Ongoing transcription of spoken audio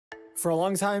For a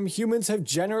long time, humans have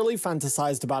generally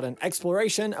fantasized about an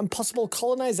exploration and possible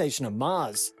colonization of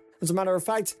Mars. As a matter of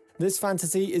fact, this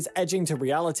fantasy is edging to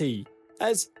reality,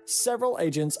 as several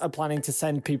agents are planning to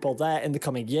send people there in the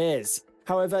coming years.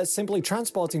 However, simply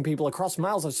transporting people across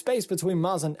miles of space between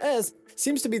Mars and Earth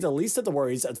seems to be the least of the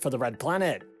worries for the Red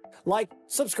Planet. Like,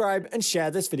 subscribe, and share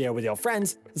this video with your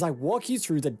friends as I walk you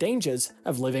through the dangers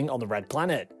of living on the Red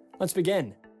Planet. Let's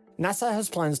begin. NASA has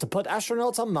plans to put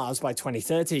astronauts on Mars by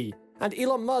 2030, and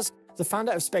Elon Musk, the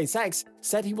founder of SpaceX,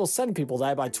 said he will send people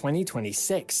there by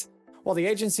 2026. While the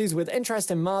agencies with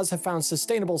interest in Mars have found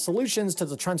sustainable solutions to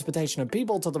the transportation of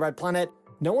people to the Red Planet,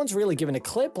 no one's really given a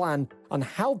clear plan on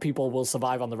how people will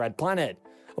survive on the Red Planet.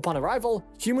 Upon arrival,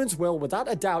 humans will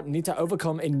without a doubt need to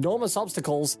overcome enormous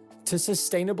obstacles to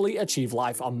sustainably achieve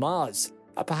life on Mars,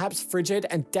 a perhaps frigid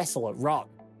and desolate rock.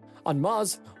 On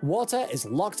Mars, water is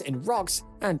locked in rocks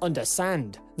and under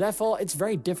sand, therefore it's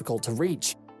very difficult to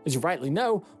reach. As you rightly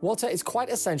know, water is quite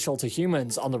essential to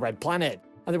humans on the Red Planet,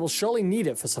 and they will surely need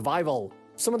it for survival.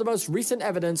 Some of the most recent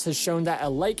evidence has shown that a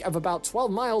lake of about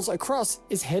 12 miles across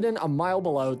is hidden a mile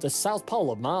below the south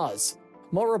pole of Mars.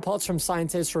 More reports from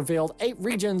scientists revealed 8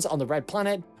 regions on the Red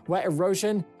Planet where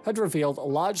erosion had revealed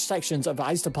large sections of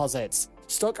ice deposits,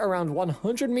 stuck around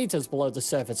 100 meters below the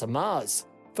surface of Mars.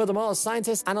 Furthermore,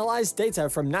 scientists analyzed data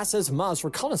from NASA's Mars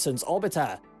Reconnaissance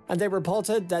Orbiter, and they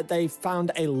reported that they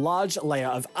found a large layer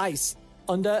of ice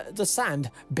under the sand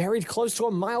buried close to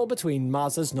a mile between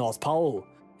Mars's North Pole.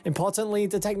 Importantly,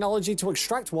 the technology to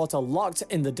extract water locked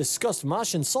in the discussed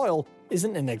Martian soil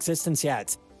isn't in existence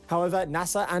yet. However,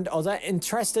 NASA and other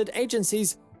interested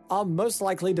agencies are most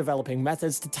likely developing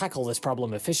methods to tackle this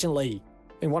problem efficiently.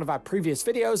 In one of our previous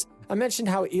videos, I mentioned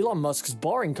how Elon Musk's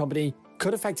boring company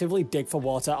could effectively dig for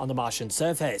water on the Martian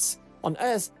surface. On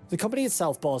Earth, the company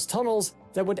itself bores tunnels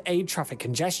that would aid traffic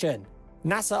congestion.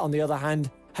 NASA, on the other hand,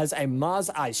 has a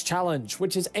Mars Ice Challenge,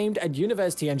 which is aimed at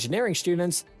university engineering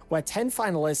students, where 10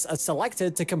 finalists are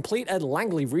selected to complete at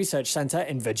Langley Research Center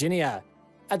in Virginia.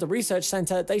 At the research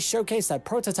center, they showcase their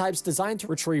prototypes designed to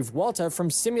retrieve water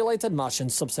from simulated Martian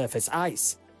subsurface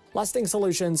ice. Lasting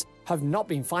solutions have not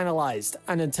been finalized,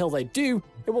 and until they do,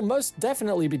 it will most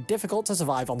definitely be difficult to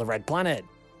survive on the Red Planet.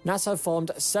 NASA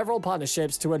formed several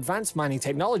partnerships to advance mining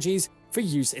technologies for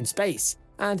use in space,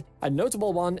 and a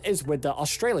notable one is with the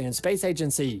Australian Space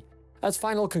Agency. As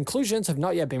final conclusions have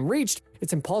not yet been reached,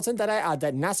 it's important that I add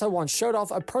that NASA once showed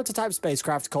off a prototype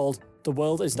spacecraft called The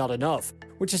World Is Not Enough,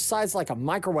 which is sized like a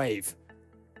microwave.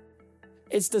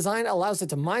 Its design allows it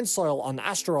to mine soil on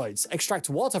asteroids, extract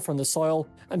water from the soil,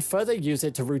 and further use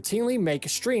it to routinely make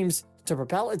streams to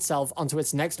propel itself onto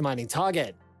its next mining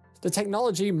target. The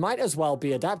technology might as well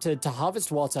be adapted to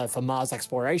harvest water for Mars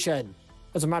exploration.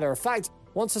 As a matter of fact,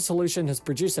 once a solution has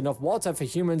produced enough water for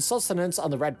human sustenance on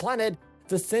the Red Planet,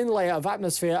 the thin layer of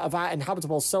atmosphere of our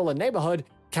inhabitable solar neighborhood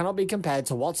cannot be compared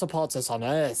to what supports us on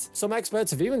Earth. Some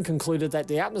experts have even concluded that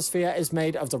the atmosphere is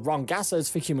made of the wrong gases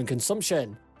for human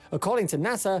consumption. According to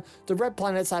NASA, the Red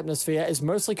Planet's atmosphere is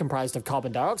mostly comprised of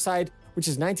carbon dioxide, which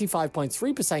is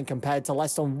 95.3% compared to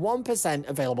less than 1%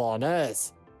 available on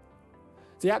Earth.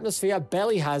 The atmosphere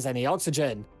barely has any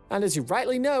oxygen, and as you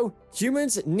rightly know,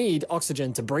 humans need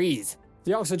oxygen to breathe.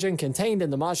 The oxygen contained in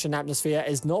the Martian atmosphere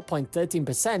is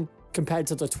 0.13% compared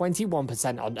to the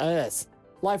 21% on Earth.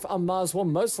 Life on Mars will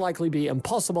most likely be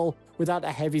impossible without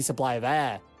a heavy supply of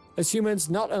air. As humans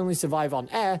not only survive on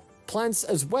air, plants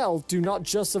as well do not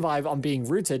just survive on being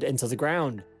rooted into the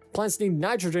ground. Plants need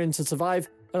nitrogen to survive,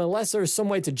 and unless there is some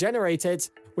way to generate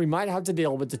it, we might have to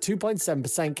deal with the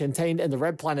 2.7% contained in the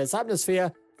Red Planet's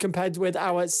atmosphere compared with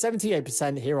our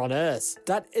 78% here on Earth.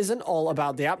 That isn't all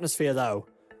about the atmosphere though.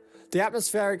 The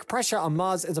atmospheric pressure on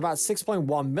Mars is about 6.1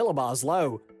 millibars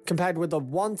low, compared with the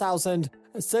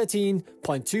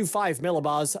 1,013.25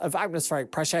 millibars of atmospheric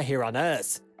pressure here on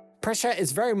Earth. Pressure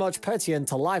is very much pertinent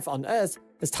to life on Earth,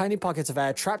 as tiny pockets of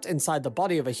air trapped inside the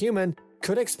body of a human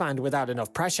could expand without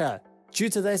enough pressure. Due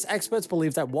to this, experts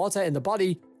believe that water in the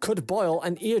body could boil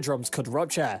and eardrums could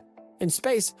rupture. In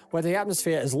space, where the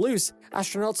atmosphere is loose,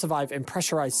 astronauts survive in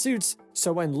pressurized suits,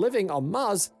 so when living on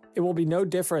Mars, it will be no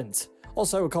different.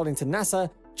 Also, according to NASA,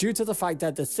 due to the fact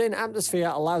that the thin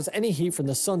atmosphere allows any heat from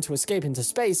the sun to escape into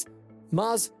space,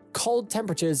 Mars' cold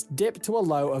temperatures dip to a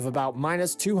low of about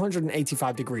minus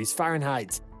 285 degrees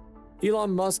Fahrenheit.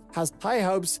 Elon Musk has high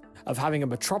hopes of having a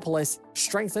metropolis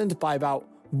strengthened by about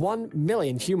 1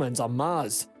 million humans on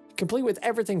Mars, complete with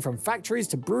everything from factories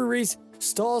to breweries,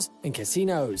 stores, and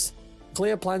casinos.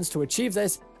 Clear plans to achieve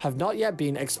this have not yet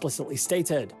been explicitly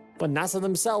stated, but NASA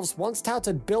themselves once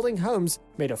touted building homes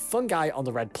made of fungi on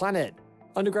the Red Planet.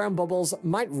 Underground bubbles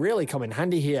might really come in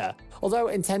handy here, although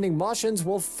intending Martians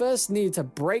will first need to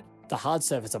break the hard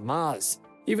surface of Mars.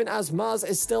 Even as Mars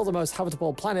is still the most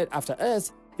habitable planet after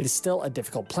Earth, it is still a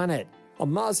difficult planet.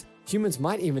 On Mars, humans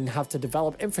might even have to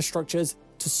develop infrastructures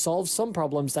to solve some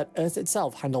problems that Earth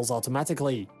itself handles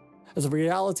automatically. As the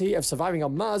reality of surviving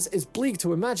on Mars is bleak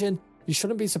to imagine, you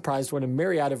shouldn't be surprised when a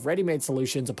myriad of ready-made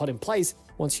solutions are put in place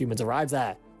once humans arrive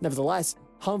there. Nevertheless,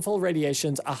 harmful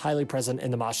radiations are highly present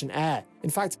in the Martian air. In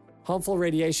fact, harmful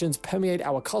radiations permeate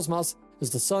our cosmos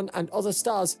as the Sun and other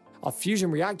stars are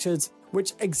fusion reactors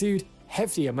which exude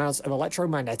hefty amounts of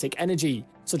electromagnetic energy,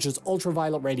 such as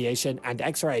ultraviolet radiation and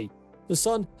X-ray. The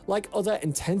Sun, like other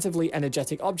intensively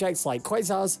energetic objects like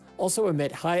quasars, also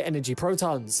emit high-energy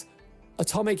protons,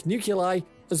 atomic nuclei,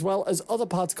 as well as other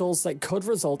particles that could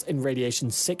result in radiation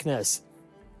sickness.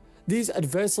 These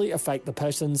adversely affect the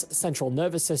person's central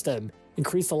nervous system,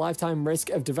 increase the lifetime risk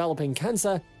of developing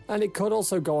cancer, and it could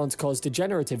also go on to cause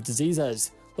degenerative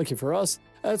diseases. Lucky for us,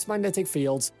 Earth's magnetic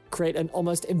fields create an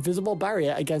almost invisible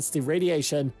barrier against the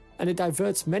radiation, and it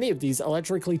diverts many of these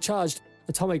electrically charged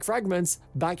atomic fragments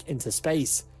back into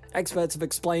space. Experts have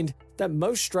explained that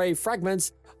most stray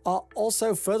fragments are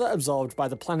also further absorbed by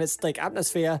the planet's thick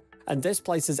atmosphere, and this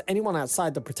places anyone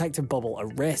outside the protective bubble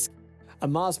at risk. A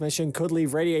Mars mission could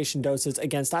leave radiation doses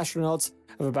against astronauts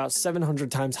of about 700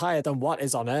 times higher than what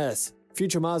is on Earth.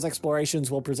 Future Mars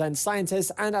explorations will present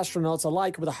scientists and astronauts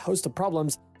alike with a host of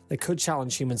problems that could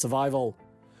challenge human survival.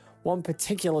 One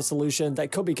particular solution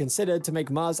that could be considered to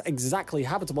make Mars exactly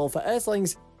habitable for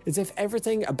Earthlings is if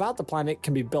everything about the planet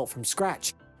can be built from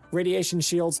scratch. Radiation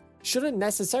shields shouldn't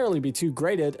necessarily be too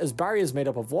graded, as barriers made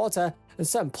up of water and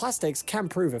certain plastics can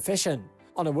prove efficient.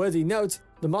 On a worthy note,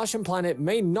 the Martian planet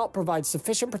may not provide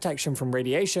sufficient protection from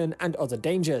radiation and other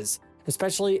dangers,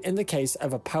 especially in the case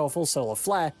of a powerful solar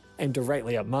flare aimed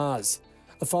directly at Mars.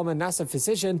 A former NASA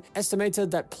physician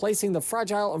estimated that placing the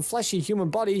fragile and fleshy human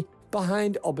body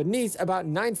behind or beneath about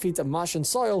 9 feet of Martian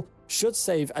soil should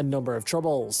save a number of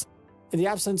troubles. In the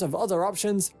absence of other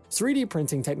options, 3D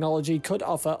printing technology could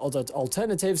offer other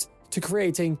alternatives to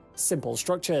creating simple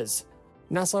structures.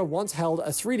 NASA once held a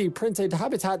 3D printed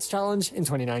habitats challenge in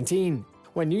 2019,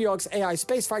 when New York's AI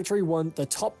Space Factory won the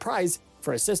top prize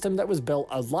for a system that was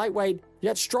built of lightweight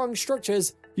yet strong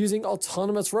structures using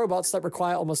autonomous robots that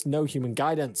require almost no human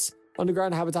guidance.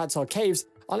 Underground habitats or caves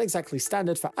aren't exactly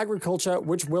standard for agriculture,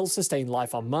 which will sustain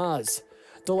life on Mars.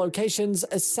 The locations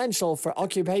essential for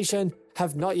occupation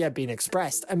have not yet been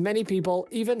expressed, and many people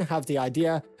even have the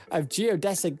idea of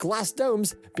geodesic glass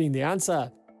domes being the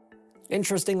answer.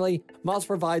 Interestingly, Mars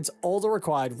provides all the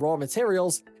required raw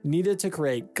materials needed to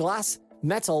create glass,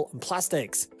 metal, and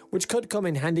plastics, which could come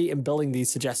in handy in building these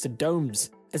suggested domes.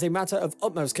 As a matter of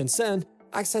utmost concern,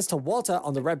 access to water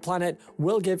on the red planet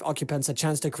will give occupants a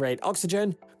chance to create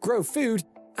oxygen, grow food,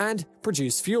 and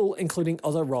produce fuel, including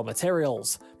other raw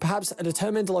materials. Perhaps a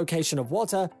determined location of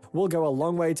water will go a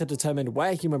long way to determine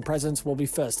where human presence will be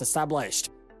first established.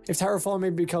 If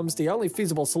terraforming becomes the only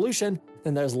feasible solution,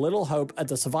 then there's little hope at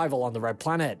the survival on the red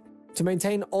planet. To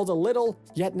maintain all the little,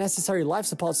 yet necessary life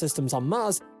support systems on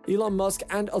Mars, Elon Musk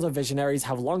and other visionaries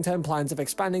have long-term plans of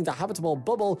expanding the habitable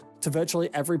bubble to virtually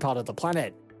every part of the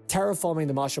planet. Terraforming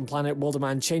the Martian planet will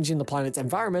demand changing the planet's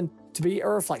environment to be a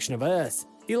reflection of Earth.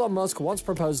 Elon Musk once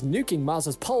proposed nuking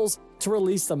Mars's poles to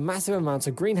release the massive amounts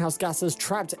of greenhouse gases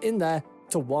trapped in there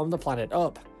to warm the planet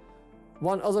up.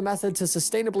 One other method to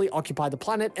sustainably occupy the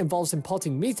planet involves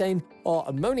importing methane or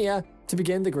ammonia to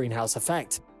begin the greenhouse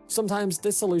effect. Sometimes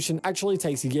this solution actually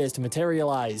takes years to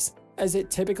materialize, as it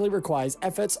typically requires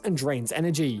efforts and drains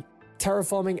energy.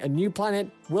 Terraforming a new planet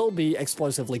will be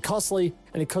explosively costly,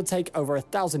 and it could take over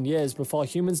 1,000 years before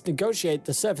humans negotiate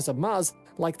the surface of Mars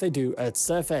like they do Earth's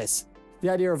surface. The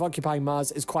idea of occupying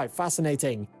Mars is quite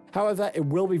fascinating. However, it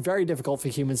will be very difficult for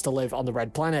humans to live on the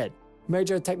red planet.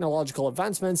 Major technological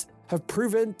advancements have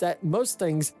proven that most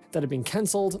things that have been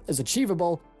cancelled as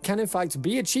achievable can in fact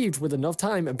be achieved with enough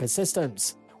time and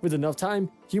persistence. With enough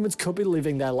time, humans could be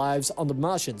living their lives on the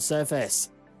Martian surface.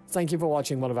 Thank you for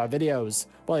watching one of our videos.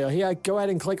 While you're here, go ahead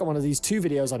and click on one of these 2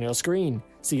 videos on your screen.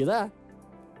 See you there.